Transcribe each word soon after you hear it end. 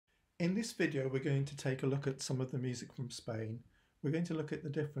In this video, we're going to take a look at some of the music from Spain. We're going to look at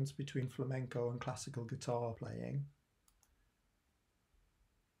the difference between flamenco and classical guitar playing.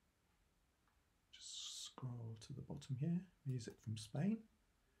 Just scroll to the bottom here, music from Spain.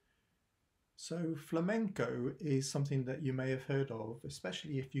 So flamenco is something that you may have heard of,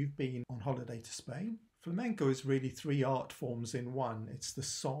 especially if you've been on holiday to Spain. Flamenco is really three art forms in one. It's the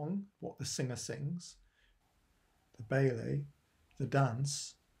song, what the singer sings, the baile, the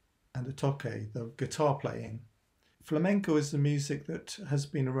dance, and the toque, the guitar playing. Flamenco is the music that has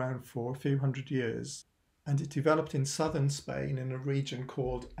been around for a few hundred years, and it developed in southern Spain in a region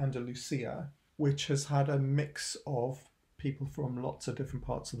called Andalusia, which has had a mix of people from lots of different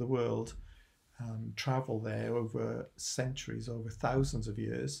parts of the world travel there over centuries, over thousands of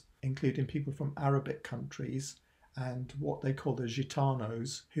years, including people from Arabic countries and what they call the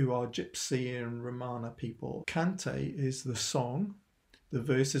Gitanos, who are Gypsy and Romana people. Cante is the song. The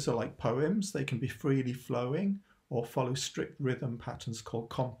verses are like poems. They can be freely flowing or follow strict rhythm patterns called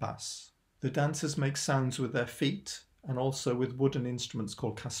compás. The dancers make sounds with their feet and also with wooden instruments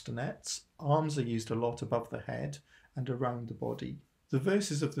called castanets. Arms are used a lot above the head and around the body. The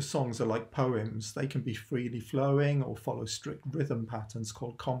verses of the songs are like poems. They can be freely flowing or follow strict rhythm patterns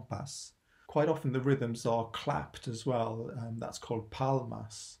called compás. Quite often the rhythms are clapped as well. That's called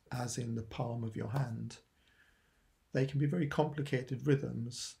palmas, as in the palm of your hand. They can be very complicated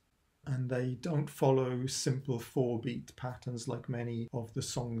rhythms, and they don't follow simple 4-beat patterns like many of the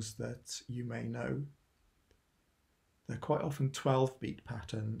songs that you may know. They're quite often 12-beat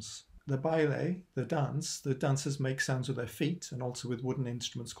patterns. The baile, the dancers make sounds with their feet and also with wooden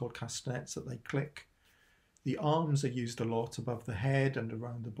instruments called castanets that they click. The arms are used a lot above the head and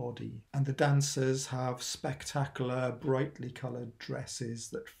around the body. And the dancers have spectacular, brightly coloured dresses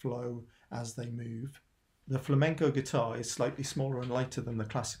that flow as they move. The flamenco guitar is slightly smaller and lighter than the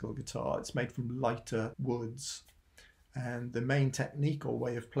classical guitar. It's made from lighter woods. And the main technique or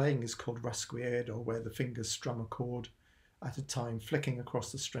way of playing is called rasgueiro, where the fingers strum a chord at a time, flicking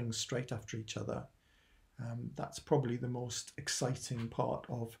across the strings straight after each other. That's probably the most exciting part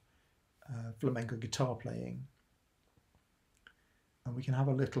of flamenco guitar playing. And we can have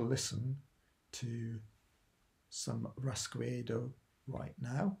a little listen to some rasgueiro right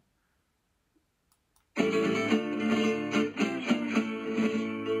now.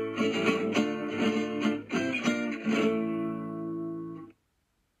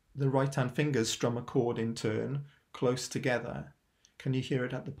 The right hand fingers strum a chord in turn, close together. Can you hear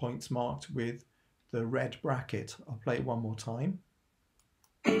it at the points marked with the red bracket? I'll play it one more time.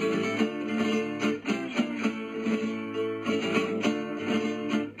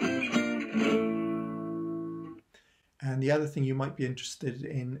 And the other thing you might be interested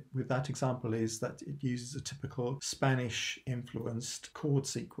in with that example is that it uses a typical Spanish influenced chord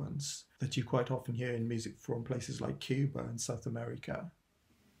sequence that you quite often hear in music from places like Cuba and South America.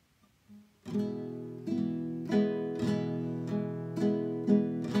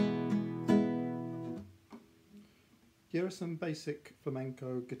 Here are some basic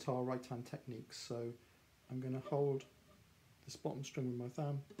flamenco guitar right hand techniques. So I'm going to hold this bottom string with my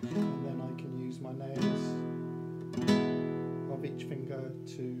thumb, and then I can use my nails of each finger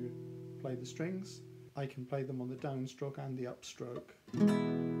to play the strings. I can play them on the downstroke and the upstroke.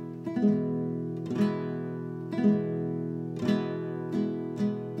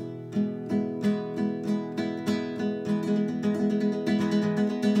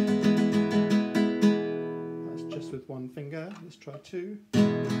 That's just with one finger. Let's try two.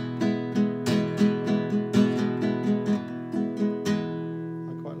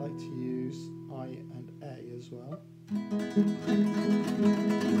 Well.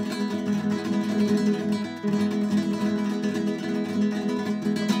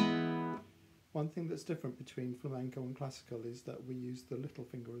 One thing that's different between flamenco and classical is that we use the little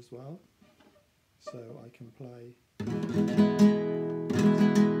finger as well. So I can play.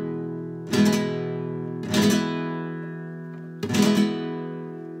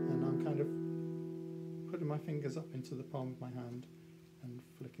 And I'm kind of putting my fingers up into the palm of my hand and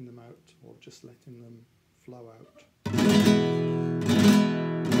flicking them out, or just letting them flow out.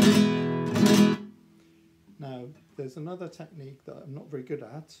 Now, there's another technique that I'm not very good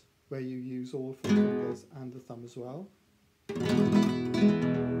at, where you use all 4 fingers and the thumb as well.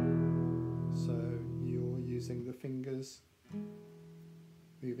 So you're using the fingers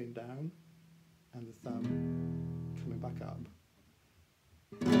moving down and the thumb coming back up.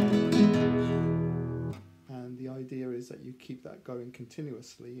 And the idea is that you keep that going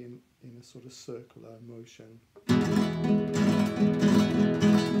continuously in a sort of circular motion.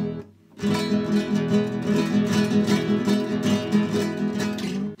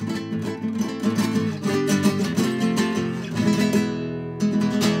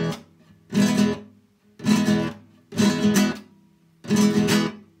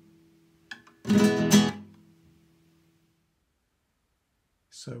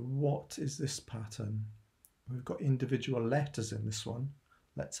 So what is this pattern? We've got individual letters in this one.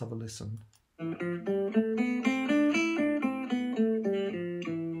 Let's have a listen.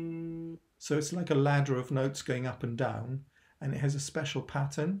 So it's like a ladder of notes going up and down, and it has a special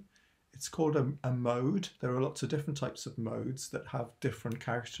pattern. It's called a mode. There are lots of different types of modes that have different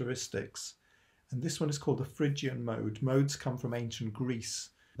characteristics. And this one is called the Phrygian mode. Modes come from ancient Greece.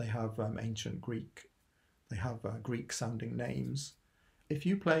 They have ancient Greek. They have Greek sounding names. If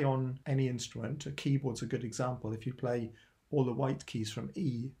you play on any instrument, a keyboard's a good example. If you play all the white keys from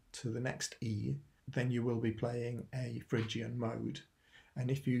E to the next E, then you will be playing a Phrygian mode. And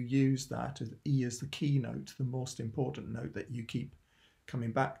if you use that, E as the key note, the most important note that you keep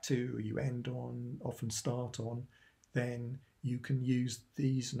coming back to, or you end on, often start on, then you can use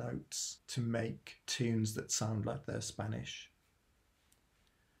these notes to make tunes that sound like they're Spanish.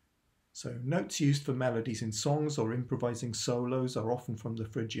 So notes used for melodies in songs or improvising solos are often from the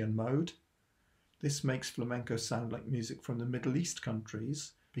Phrygian mode. This makes flamenco sound like music from the Middle East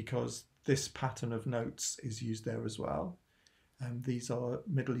countries because this pattern of notes is used there as well. And these are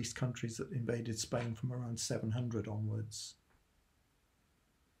Middle East countries that invaded Spain from around 700 onwards.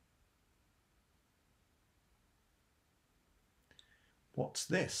 What's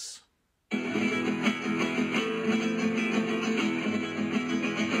this?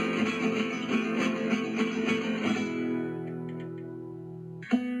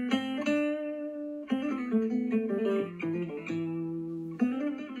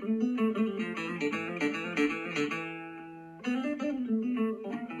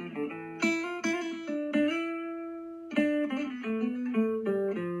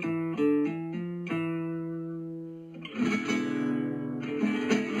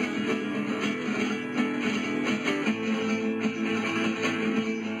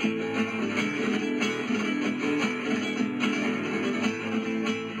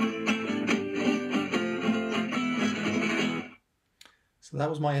 So that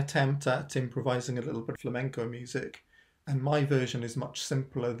was my attempt at improvising a little bit of flamenco music, and my version is much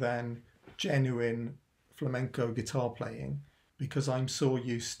simpler than genuine flamenco guitar playing because I'm so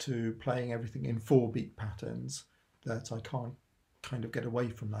used to playing everything in 4-beat patterns that I can't kind of get away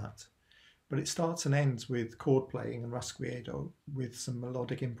from that. But it starts and ends with chord playing and rasguedo with some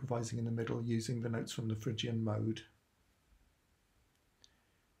melodic improvising in the middle using the notes from the Phrygian mode.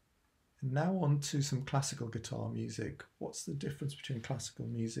 And now on to some classical guitar music. What's the difference between classical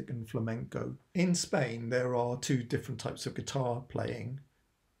music and flamenco? In Spain, there are 2 different types of guitar playing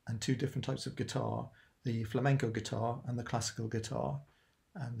and 2 different types of guitar, the flamenco guitar and the classical guitar.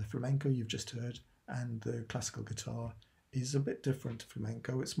 And the flamenco you've just heard and the classical guitar is a bit different to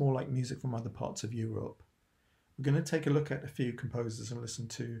flamenco. It's more like music from other parts of Europe. We're going to take a look at a few composers and listen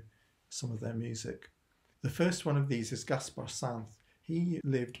to some of their music. The first one of these is Gaspar Sanz. He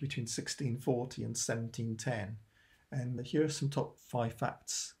lived between 1640 and 1710, and here are some top 5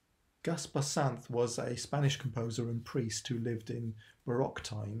 facts. Gaspar Sanz was a Spanish composer and priest who lived in Baroque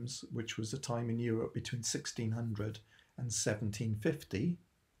times, which was a time in Europe between 1600 and 1750.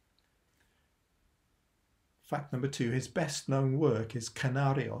 Fact number 2, his best known work is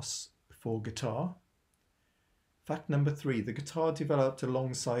Canarios for guitar. Fact number 3, the guitar developed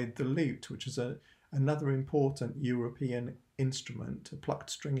alongside the lute, which is another important European instrument, a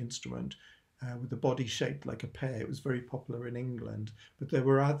plucked string instrument with a body shaped like a pear. It was very popular in England, but there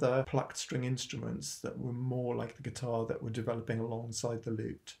were other plucked string instruments that were more like the guitar that were developing alongside the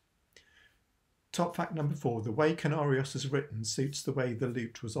lute. Top fact number 4, the way Canarios is written suits the way the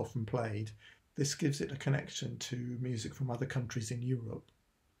lute was often played. This gives it a connection to music from other countries in Europe.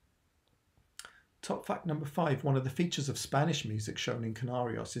 Top fact number 5, one of the features of Spanish music shown in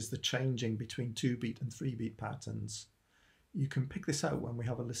Canarios is the changing between 2-beat and 3-beat patterns. You can pick this out when we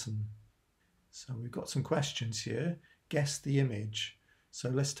have a listen. So we've got some questions here. Guess the image. So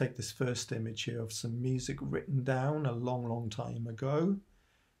let's take this first image here of some music written down a long time ago.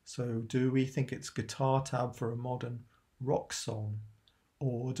 So do we think it's guitar tab for a modern rock song?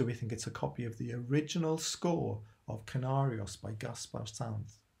 Or do we think it's a copy of the original score of Canarios by Gaspar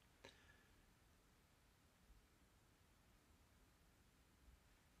Sanz?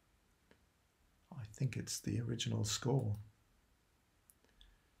 I think it's the original score.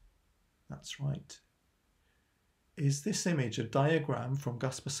 That's right. Is this image a diagram from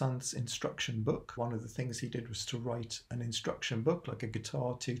Gaspar Sanz's instruction book? One of the things he did was to write an instruction book, like a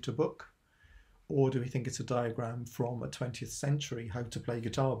guitar tutor book. Or do we think it's a diagram from a 20th century how to play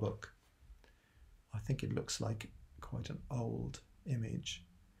guitar book? I think it looks like quite an old image.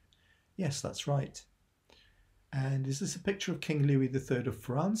 Yes, that's right. And is this a picture of King Louis III of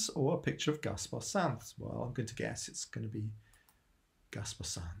France or a picture of Gaspar Sanz? Well, I'm going to guess it's going to be Gaspar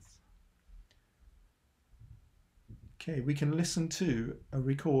Sanz. Okay, we can listen to a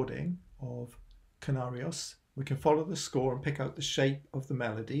recording of Canarios. We can follow the score and pick out the shape of the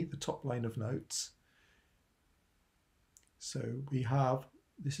melody, the top line of notes. So we have,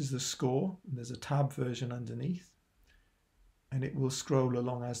 this is the score, and there's a tab version underneath, and it will scroll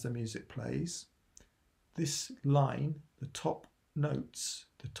along as the music plays. This line, the top notes,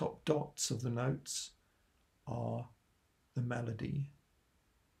 the top dots of the notes are the melody.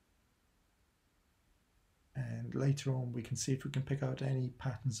 And later on we can see if we can pick out any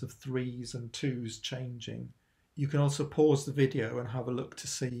patterns of 3s and 2s changing. You can also pause the video and have a look to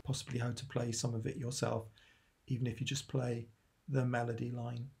see possibly how to play some of it yourself, even if you just play the melody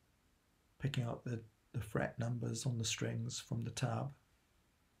line, picking out the fret numbers on the strings from the tab.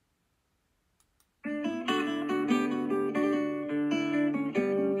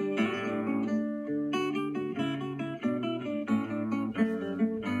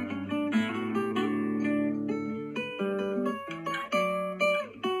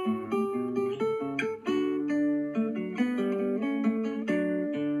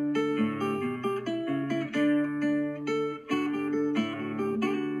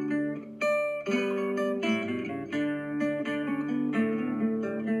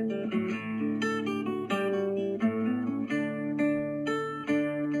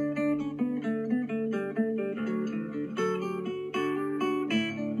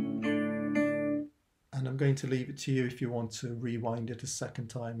 And I'm going to leave it to you if you want to rewind it a second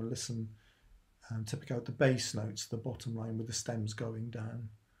time and listen to pick out the bass notes, the bottom line with the stems going down,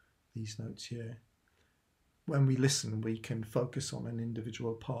 these notes here. When we listen, we can focus on an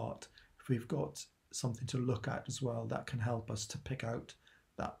individual part. If we've got something to look at as well, that can help us to pick out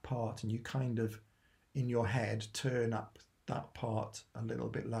that part, and you kind of, in your head, turn up that part a little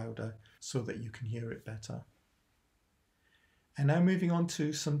bit louder so that you can hear it better. And now moving on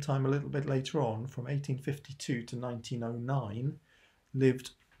to some time a little bit later on, from 1852 to 1909,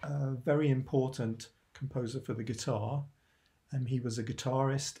 lived a very important composer for the guitar. He was a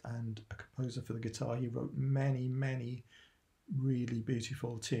guitarist and a composer for the guitar. He wrote many, many really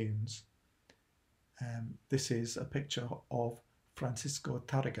beautiful tunes. This is a picture of Francisco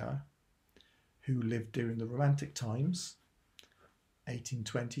Tárrega, who lived during the Romantic times,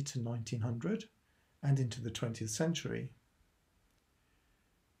 1820 to 1900, and into the 20th century.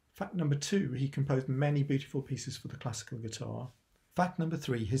 Fact number 2, he composed many beautiful pieces for the classical guitar. Fact number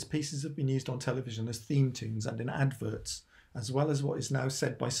 3, his pieces have been used on television as theme tunes and in adverts, as well as what is now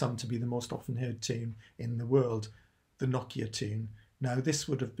said by some to be the most often heard tune in the world, the Nokia tune. Now this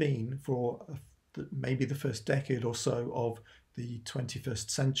would have been for maybe the first decade or so of the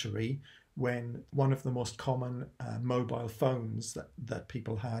 21st century, when one of the most common mobile phones that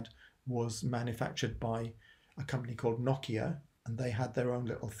people had was manufactured by a company called Nokia, and they had their own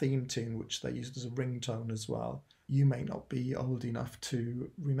little theme tune which they used as a ringtone as well. You may not be old enough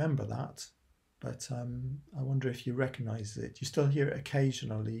to remember that, but I wonder if you recognise it. You still hear it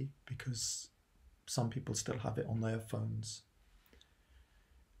occasionally because some people still have it on their phones.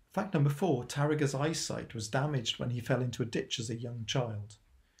 Fact number 4, Tárrega's eyesight was damaged when he fell into a ditch as a young child.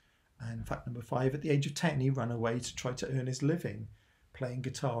 And fact number 5, at the age of 10 he ran away to try to earn his living, playing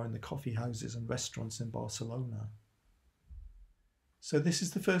guitar in the coffee houses and restaurants in Barcelona. So this is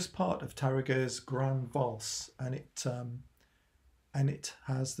the first part of Tárrega's Grand Valse, and it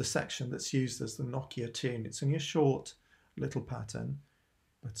has the section that's used as the Nokia tune. It's only a short little pattern,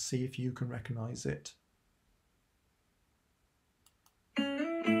 but see if you can recognise it.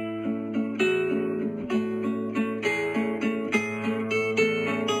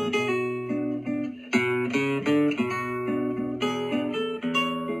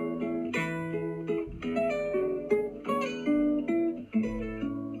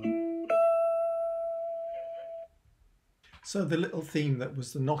 So the little theme that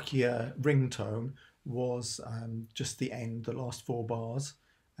was the Nokia ringtone was just the end, the last 4 bars,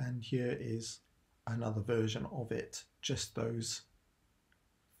 and here is another version of it, just those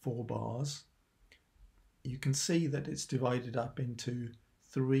 4 bars. You can see that it's divided up into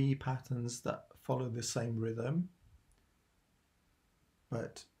 3 patterns that follow the same rhythm,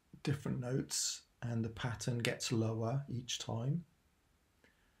 but different notes, and the pattern gets lower each time.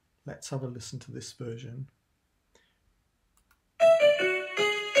 Let's have a listen to this version.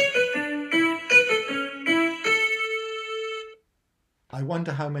 I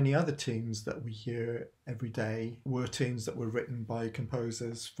wonder how many other tunes that we hear every day were tunes that were written by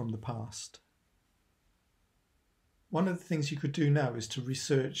composers from the past. One of the things you could do now is to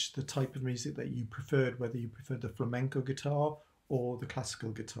research the type of music that you preferred, whether you preferred the flamenco guitar or the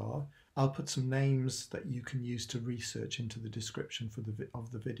classical guitar. I'll put some names that you can use to research into the description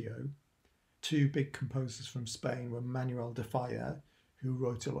of the video. Two big composers from Spain were Manuel de Falla, who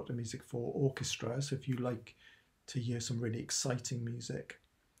wrote a lot of music for orchestra. So if you like to hear some really exciting music,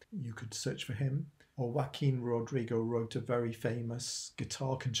 you could search for him. Or Joaquin Rodrigo wrote a very famous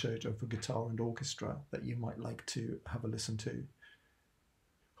guitar concerto for guitar and orchestra that you might like to have a listen to.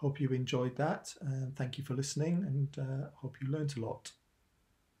 Hope you enjoyed that, and thank you for listening, and hope you learnt a lot.